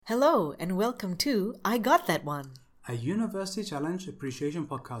Hello and welcome to I Got That One. A University Challenge Appreciation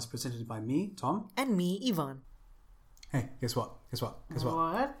Podcast presented by me, Tom. And me, Yvonne. Hey, guess what?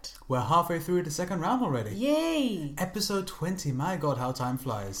 What? We're halfway through the second round already. Yay! Episode 20. My God, how time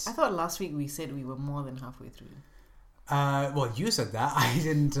flies. I thought last week we said we were more than halfway through. Well, you said that. I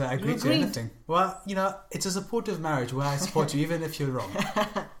didn't agree to anything. Well, it's a supportive marriage where I support you even if you're wrong.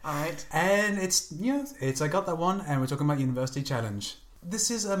 Alright. And it's I Got That One, and we're talking about University Challenge.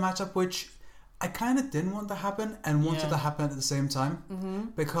 This is a matchup which I kind of didn't want to happen and wanted to happen at the same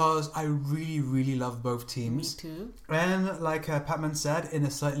time because I really, really love both teams. Me too. And like Patman said, in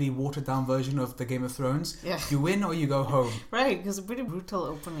a slightly watered down version of the Game of Thrones, you win or you go home. Right, because a pretty brutal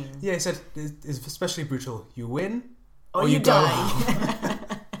opening. Yeah, he said it's especially brutal. You win or you die. Home.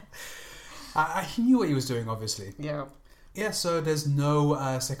 I knew what he was doing, obviously. Yeah. Yeah, so there's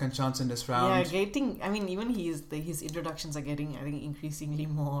no second chance in this round. Yeah, even his introductions are getting, I think, increasingly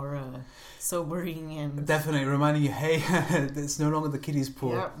more sobering and... Definitely, reminding you, hey, it's no longer the kiddies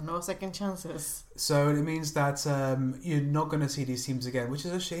pool. Yeah, no second chances. So it means that you're not going to see these teams again, which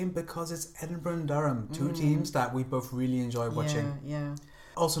is a shame because it's Edinburgh and Durham, two teams that we both really enjoy watching. Yeah.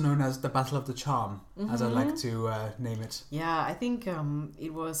 Also known as the Battle of the Charm, as I like to name it. Yeah, I think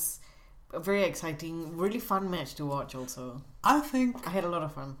it was... a very exciting, really fun match to watch also. I think... I had a lot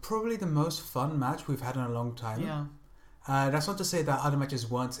of fun. Probably the most fun match we've had in a long time. Yeah. That's not to say that other matches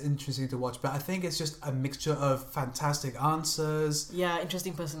weren't interesting to watch, but I think it's just a mixture of fantastic answers. Yeah,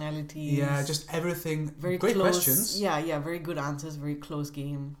 interesting personalities. Yeah, just everything. Very great close, questions. Yeah, very good answers, very close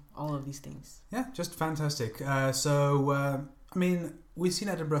game. All of these things. Yeah, just fantastic. We've seen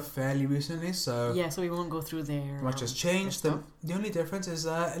Edinburgh fairly recently, so... Yeah, so we won't go through there. Much has changed. The only difference is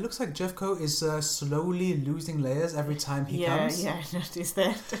it looks like Jeffco is slowly losing layers every time he comes. Yeah, I noticed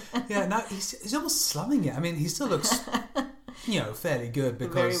that. Yeah, now he's almost slumming it. I mean, he still looks, fairly good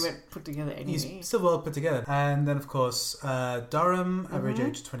because... Very well put together anyway. He's still well put together. And then, of course, Durham, average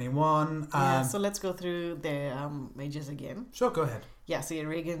age 21. So let's go through their majors again. Sure, go ahead. Yeah, so you had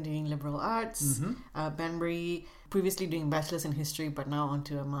Reagan doing liberal arts, Banbury previously doing bachelor's in history but now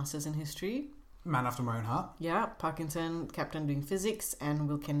onto a master's in history. Man after my own heart. Yeah, Parkinson, Captain doing physics and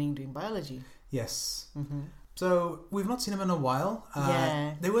Will Kenning doing biology. Yes. So we've not seen them in a while.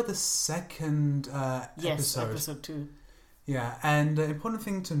 They were the second episode. Yes, episode 2. Yeah, and the important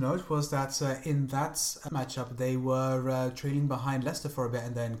thing to note was that in that matchup, they were trailing behind Leicester for a bit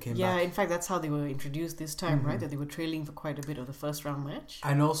and then came back. Yeah, in fact, that's how they were introduced this time, right? That they were trailing for quite a bit of the first round match.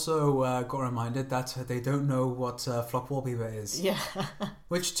 And also got reminded that they don't know what flock wallpaper is. Yeah.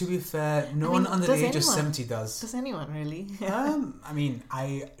 Which, to be fair, no one under the age of 70 does. Does anyone, really?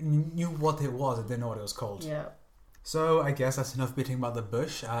 I knew what it was. I didn't know what it was called. Yeah. So I guess that's enough beating about the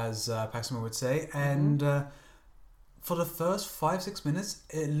bush, as Paxman would say. And... for the first 5-6 minutes,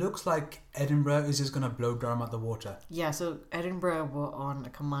 it looks like Edinburgh is just going to blow Durham out the water. Yeah, so Edinburgh were on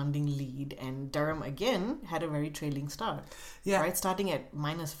a commanding lead and Durham again had a very trailing start. Yeah. Right, starting at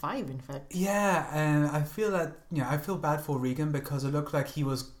 -5 in fact. Yeah, and I feel that, I feel bad for Regan because it looked like he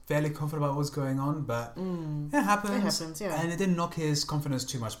was fairly confident about what's going on, but it happens. It happens, yeah. And it didn't knock his confidence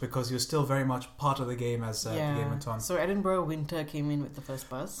too much because he was still very much part of the game as the game went on. So Edinburgh, Winter came in with the first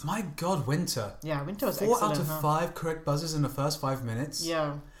buzz. My God, Winter. Yeah, Winter was 4 excellent. 4 out of 5 correct buzzes in the first 5 minutes.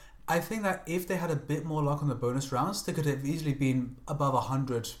 Yeah. I think that if they had a bit more luck on the bonus rounds, they could have easily been above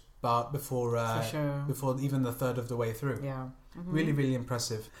 100 before even the third of the way through. Yeah. Really, really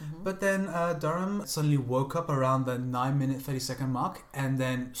impressive. But then Durham suddenly woke up around the 9-minute 30-second mark and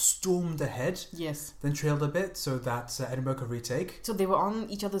then stormed ahead. Yes. Then trailed a bit so that Edinburgh could retake. So they were on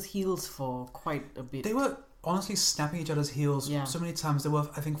each other's heels for quite a bit. They were honestly snapping each other's heels so many times. There were,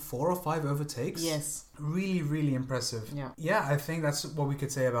 I think, 4 or 5 overtakes. Yes. Really, really impressive. Yeah, I think that's what we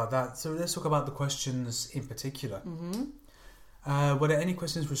could say about that. So let's talk about the questions in particular. Were there any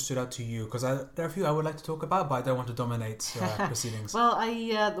questions which stood out to you? Because there are a few I would like to talk about, but I don't want to dominate proceedings. Well,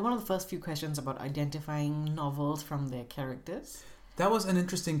 one of the first few questions about identifying novels from their characters. That was an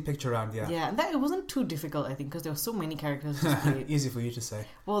interesting picture round, yeah. Yeah, and it wasn't too difficult, I think, because there were so many characters displayed. Easy for you to say.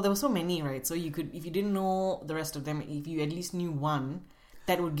 Well, there were so many, right? So you could, if you didn't know the rest of them, if you at least knew one,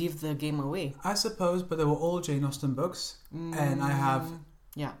 that would give the game away. I suppose, but they were all Jane Austen books, and I have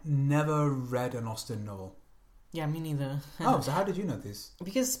never read an Austen novel. Yeah, me neither. Oh, so how did you know this?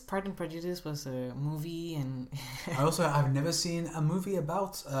 Because Pride and Prejudice was a movie and... I've never seen a movie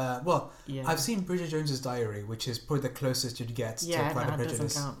about... I've seen Bridget Jones's Diary, which is probably the closest you'd get to Pride and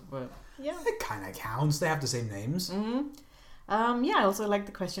Prejudice. Doesn't count, but... Yeah, it kind of counts. They have the same names. I also like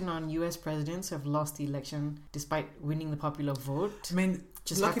the question on US presidents who have lost the election despite winning the popular vote. I mean,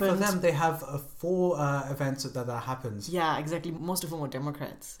 just lucky happened. for them, they have 4 events that happens. Yeah, exactly. Most of them were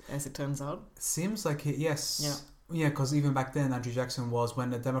Democrats, as it turns out. Seems like it, yes. Yeah. Yeah, because even back then, Andrew Jackson was when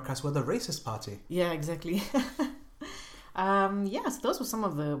the Democrats were the racist party. Yeah, exactly. So those were some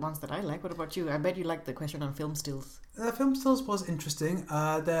of the ones that I like. What about you? I bet you liked the question on film stills. Film stills was interesting.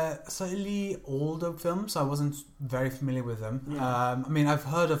 They're slightly older films, so I wasn't very familiar with them. Yeah. I mean, I've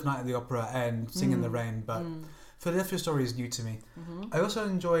heard of Night at the Opera and Sing in the Rain, but Philadelphia Story is new to me. I also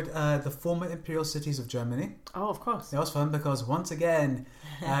enjoyed the former imperial cities of Germany. Oh, of course. That was fun because, once again,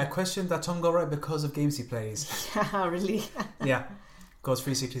 question that Tom got right because of games he plays. Yeah, really? Yeah. Because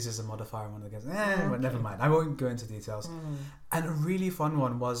Free Cities is a modifier in one of the games. But never mind. I won't go into details. And a really fun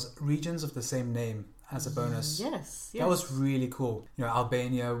one was regions of the same name as a bonus. Yes. That was really cool. You know,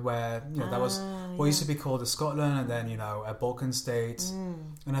 Albania, where, you know, that was what used to be called Scotland, and then, you know, a Balkan state.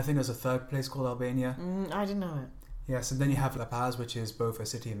 And I think there's a third place called Albania. I didn't know it. Yes, and then you have La Paz, which is both a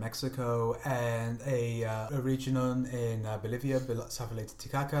city in Mexico and a region in Bolivia, South related to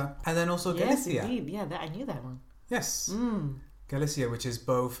Titicaca. And then also Galicia. Yes, indeed. Yeah, I knew that one. Yes. Galicia, which is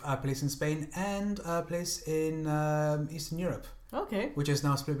both a place in Spain and a place in Eastern Europe. Okay. Which is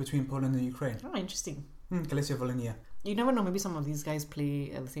now split between Poland and Ukraine. Oh, interesting. Galicia, Volhynia. You never know, maybe some of these guys play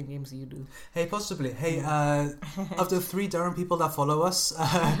the same games you do. Hey, possibly. Hey, of the 3 Durham people that follow us,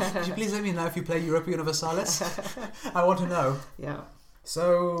 could you please let me know if you play Europa Universalis? I want to know. Yeah.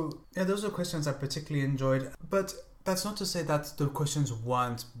 So, yeah, those are questions I particularly enjoyed. But that's not to say that the questions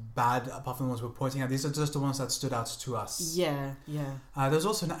weren't bad, apart from the ones we're pointing at. These are just the ones that stood out to us. Yeah, yeah. There's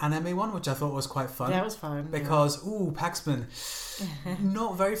also an anime one, which I thought was quite fun. That was fun. Because, Paxman.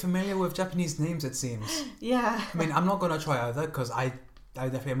 Not very familiar with Japanese names, it seems. Yeah. I mean, I'm not going to try either, because I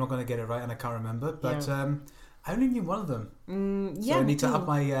definitely am not going to get it right and I can't remember. But I only knew one of them. So I need to up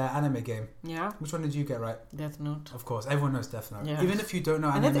my anime game. Yeah. Which one did you get right? Death Note. Of course, everyone knows Death Note. Yeah. Even if you don't know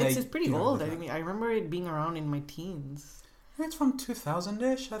and anime, it's pretty old. I mean, I remember it being around in my teens. It's from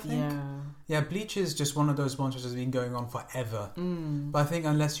 2000-ish, I think. Yeah, Bleach is just one of those ones which has been going on forever. But I think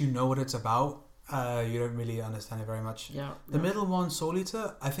unless you know what it's about, you don't really understand it very much. Yeah. The middle one, Soul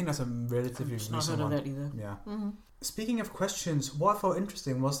Eater, I think that's a relatively recent one. I've not heard of that either. Yeah. Speaking of questions, what I thought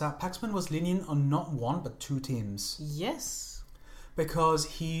interesting was that Paxman was lenient on not 1 but 2 teams. Yes. Because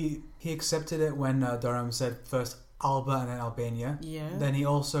he accepted it when Durham said first Alba and then Albania. Yeah. Then he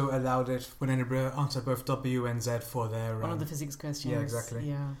also allowed it when anybody answered both W and Z for their... one of the physics questions. Yeah, exactly.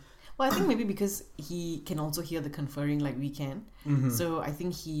 Yeah. Well, I think maybe because he can also hear the conferring like we can. So I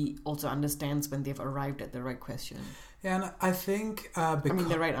think he also understands when they've arrived at the right question. Yeah, and I think...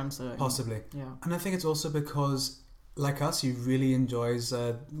 the right answer. Possibly. Yeah. And I think it's also because... like us, he really enjoys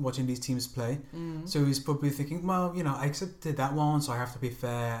watching these teams play. So he's probably thinking, well, you know, I accepted that one, so I have to be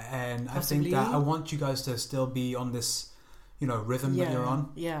fair. And Possibly. I think that I want you guys to still be on this, you know, rhythm that you're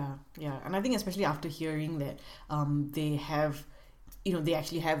on. Yeah, yeah. And I think especially after hearing that they have, you know, they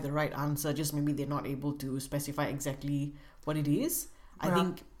actually have the right answer, just maybe they're not able to specify exactly what it is. I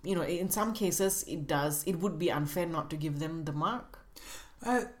think, you know, in some cases it would be unfair not to give them the mark.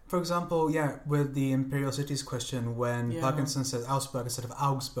 For example, with the Imperial Cities question, when Parkinson says Augsburg instead of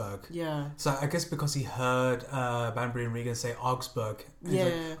Augsburg. Yeah. So I guess because he heard Banbury and Regan say Augsburg.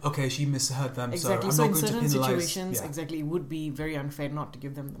 Like, okay, she misheard them, exactly. So I'm in not going to penalize. Situations, exactly, it would be very unfair not to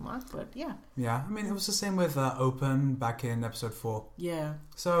give them the mark, but yeah. Yeah, I mean, it was the same with Open back in episode 4. Yeah.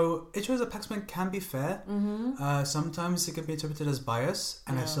 So it shows that Paxman can be fair. Sometimes it can be interpreted as bias,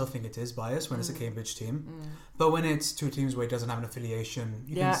 and I still think it is bias when it's a Cambridge team. But when it's 2 teams where it doesn't have an affiliation,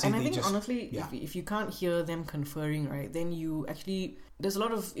 you can see and I think honestly, if you can't hear them conferring, right, then you actually there's a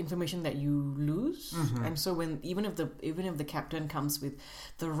lot of information that you lose, and so even if the captain comes with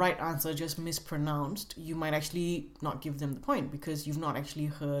the right answer just mispronounced, you might actually not give them the point because you've not actually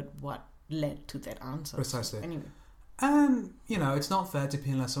heard what led to that answer. Precisely. So, anyway. And, you know, it's not fair to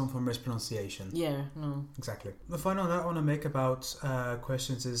penalize someone for mispronunciation. Yeah, no. Exactly. The final note I want to make about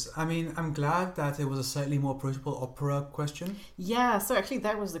questions is, I mean, I'm glad that it was a slightly more approachable opera question. Yeah, so actually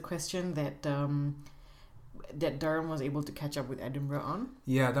that was the question that that Durham was able to catch up with Edinburgh on.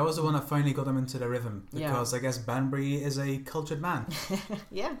 Yeah, that was the one that finally got them into the rhythm. Because I guess Banbury is a cultured man.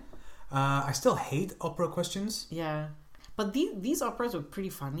 Yeah. I still hate opera questions. Yeah. But these operas were pretty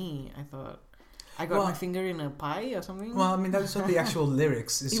funny, I thought. I got my finger in a pie or something. Well, I mean, that's not the actual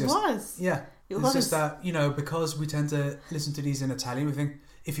lyrics. It was. Yeah. It's just that, you know, because we tend to listen to these in Italian, we think,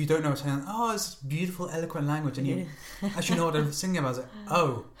 if you don't know Italian, oh, it's beautiful, eloquent language, and you actually know what they're singing about. It's like,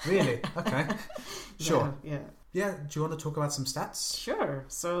 oh, really? Okay. Sure. Yeah, do you want to talk about some stats? Sure.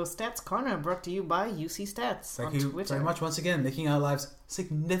 So, Stats Corner brought to you by UC Stats. Thank you very much once again, making our lives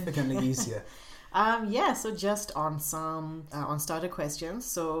significantly easier. So just on some on starter questions.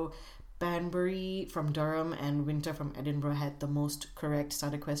 So Banbury from Durham and Winter from Edinburgh had the most correct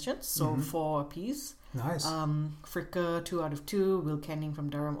starter questions. So 4 apiece. Nice. Fricker 2 out of 2. Will Kenning from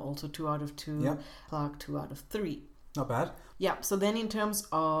Durham also 2 out of 2. Yep. Clark 2 out of 3. Not bad. Yeah, so then in terms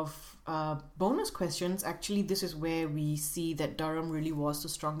of bonus questions, actually this is where we see that Durham really was the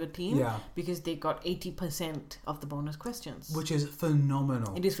stronger team. Yeah. Because they got 80% of the bonus questions. Which is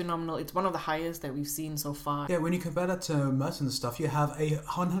phenomenal. It is phenomenal. It's one of the highest that we've seen so far. Yeah, when you compare that to Merton's stuff, you have a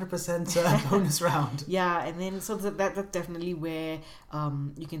 100% bonus round. Yeah, and then so that's definitely where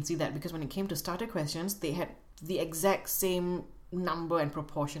you can see that, because when it came to starter questions, they had the exact same number and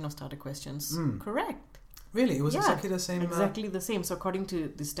proportion of starter questions correct. Really? It was exactly the same? Exactly the same. So according to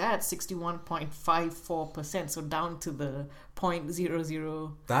the stats, 61.54%. So down to the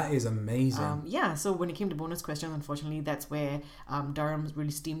 0.00. That is amazing. So when it came to bonus questions, unfortunately, that's where Durham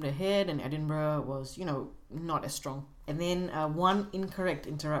really steamed ahead and Edinburgh was, not as strong. And then one incorrect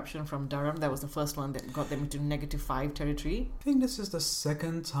interruption from Durham. That was the first one that got them into -5 territory. I think this is the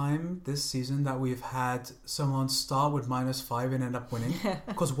second time this season that we've had someone start with -5 and end up winning.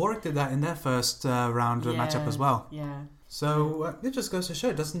 Because Warwick did that in their first round matchup as well. Yeah. So it just goes to show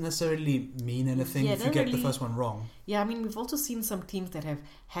it doesn't necessarily mean anything if you get the first one wrong. Yeah, I mean, we've also seen some teams that have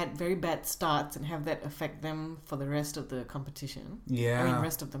had very bad starts and have that affect them for the rest of the competition. Yeah. I mean,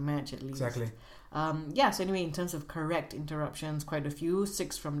 rest of the match at least. Exactly. So anyway, in terms of correct interruptions, quite a few.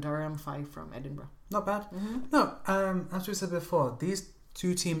 6 from Durham, 5 from Edinburgh. Not bad. No, as we said before, these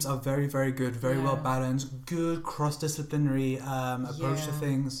two teams are very, very good, very well balanced, good cross-disciplinary approach to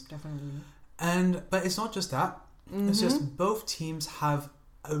things. Definitely. But it's not just that. It's just both teams have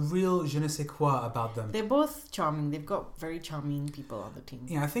a real je ne sais quoi about them. They're both charming. They've got very charming people on the team.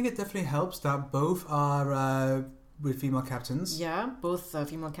 Yeah, I think it definitely helps that both are with female captains. Yeah, both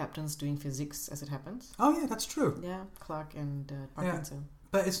female captains doing physics as it happens. Oh yeah, that's true. Yeah, Clark and Parkinson. Yeah.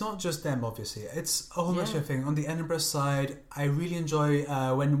 But it's not just them, obviously. It's a whole mixture of things. On the Edinburgh side, I really enjoy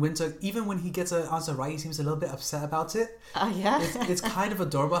when Winter, even when he gets an answer right, he seems a little bit upset about it. It's kind of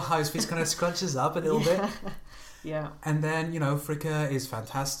adorable how his face kind of scrunches up a little bit. Yeah. And then, Fricker is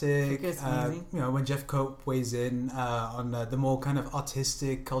fantastic. Fricker's amazing. When Jeff Cope weighs in on the more kind of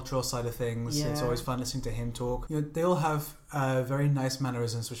artistic, cultural side of things, it's always fun listening to him talk. They all have very nice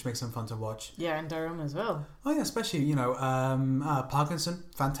mannerisms, which makes them fun to watch. Yeah, and Durham as well. Oh, yeah, especially, Parkinson,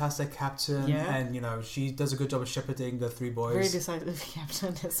 fantastic captain. Yeah. And, she does a good job of shepherding the 3 boys. Very decisive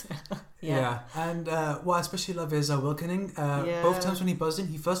captain as well. Yeah. And what I especially love is Wilkening. Both times when he buzzed in,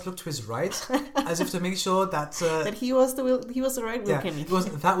 he first looked to his right, as if to make sure that... that he was the right Wilkening. Yeah, it was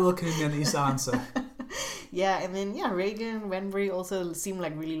that Wilkening and his answer. Yeah, and then Reagan, Wenbury also seem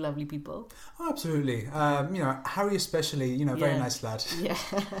like really lovely people. Oh, absolutely. Harry especially, very nice lad. Yeah.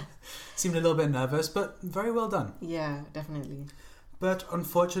 Seemed a little bit nervous, but very well done. Yeah, definitely. But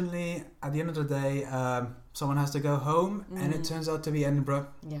unfortunately, at the end of the day, someone has to go home, and it turns out to be Edinburgh.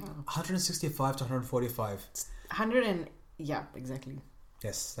 Yeah. 165 to 145. Yeah, exactly.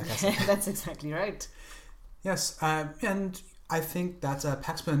 Yes, like I said. That's exactly right. Yes, and I think that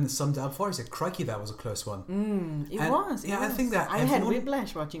Paxman summed it up for us. He said, crikey, that was a close one. It was. I think that I had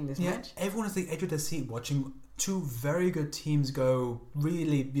whiplash watching this match. Everyone is the edge of their seat watching two very good teams go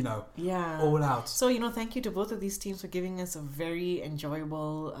really, all out. So, thank you to both of these teams for giving us a very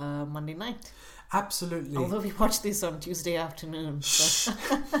enjoyable Monday night. Absolutely. Although we watched this on Tuesday afternoon. So.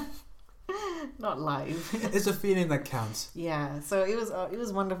 Not live. It's a feeling that counts. Yeah, so it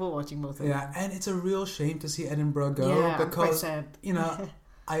was wonderful watching both of them. Yeah, and it's a real shame to see Edinburgh go because quite sad.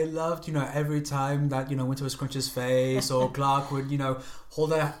 I loved every time that Winter would scrunch his face or Clark would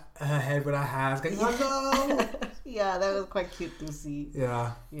hold her head with her hands going, oh no. Yeah, that was quite cute to see.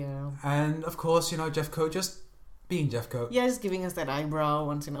 Yeah. And of course Jeff Coe just being Jeff Coe. Yeah, just giving us that eyebrow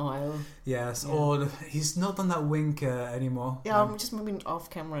once in a while. Yes, or he's not done that wink anymore. Yeah, just maybe off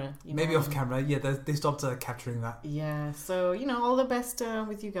camera. Maybe off camera, yeah, they stopped capturing that. Yeah, so, all the best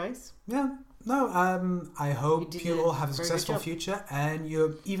with you guys. Yeah, no, I hope you all have a successful future, and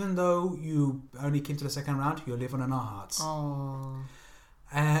even though you only came to the second round, you'll live on in our hearts. Oh.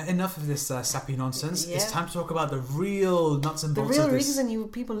 Enough of this sappy nonsense. Yeah. It's time to talk about the real nuts and bolts of this. The real reason you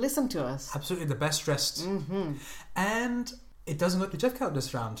people listen to us. Absolutely, the best dressed. Mm-hmm. And It doesn't go to Jeff Cout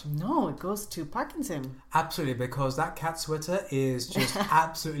this round. No, it goes to Parkinson. Absolutely, because that cat sweater is just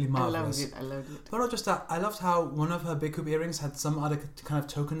absolutely marvellous. I loved it. But not just that, I loved how one of her Big Hoop earrings had some other kind of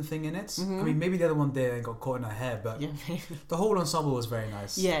token thing in it. I mean, maybe the other one did and got caught in her hair, but the whole ensemble was very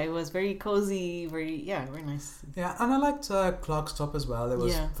nice. Yeah, it was very cozy, very nice. Yeah, and I liked Clark's top as well. It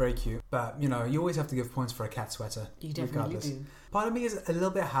was very cute. But, you know, you always have to give points for a cat sweater. You definitely do. Part of me is a little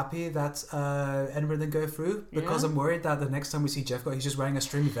bit happy that Edinburgh didn't go through, because I'm worried that the next time we see Jeff Coat, he's just wearing a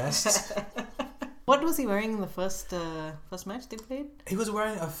string vest. What was he wearing in the first match they played? He was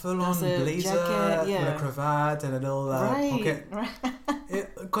wearing a full-on blazer jacket, with a cravat and a little pocket. Right.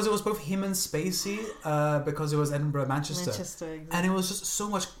 Because it was both him and Spacey, because it was Edinburgh-Manchester. Exactly. And it was just so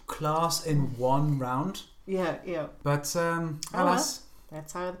much class in one round. Yeah. But alas...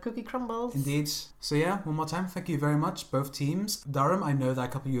 That's how the cookie crumbles. Indeed. So yeah, one more time, thank you very much, both teams. Durham, I know that a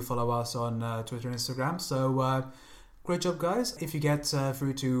couple of you follow us on Twitter and Instagram, so great job, guys. If you get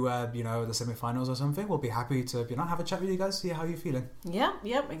through to the semi-finals or something, we'll be happy to have a chat with you guys, see how you're feeling.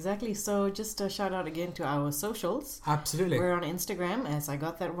 Yep, exactly. So just a shout out again to our socials. Absolutely. We're on Instagram as I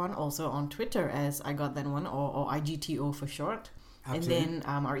Got That One, also on Twitter as I Got That One, or IGTO for short. Absolutely. And then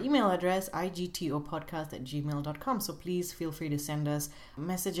our email address, igtopodcast@gmail.com. So please feel free to send us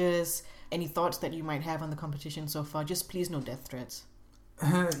messages, any thoughts that you might have on the competition so far. Just please no death threats.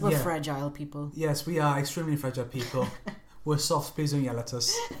 We're fragile people. Yes, we are extremely fragile people. We're soft, please don't yell at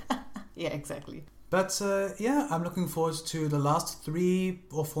us. Yeah, exactly. But I'm looking forward to the last 3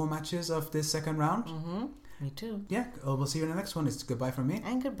 or 4 matches of this second round. Me too. Yeah, we'll see you in the next one. It's goodbye from me.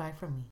 And goodbye from me.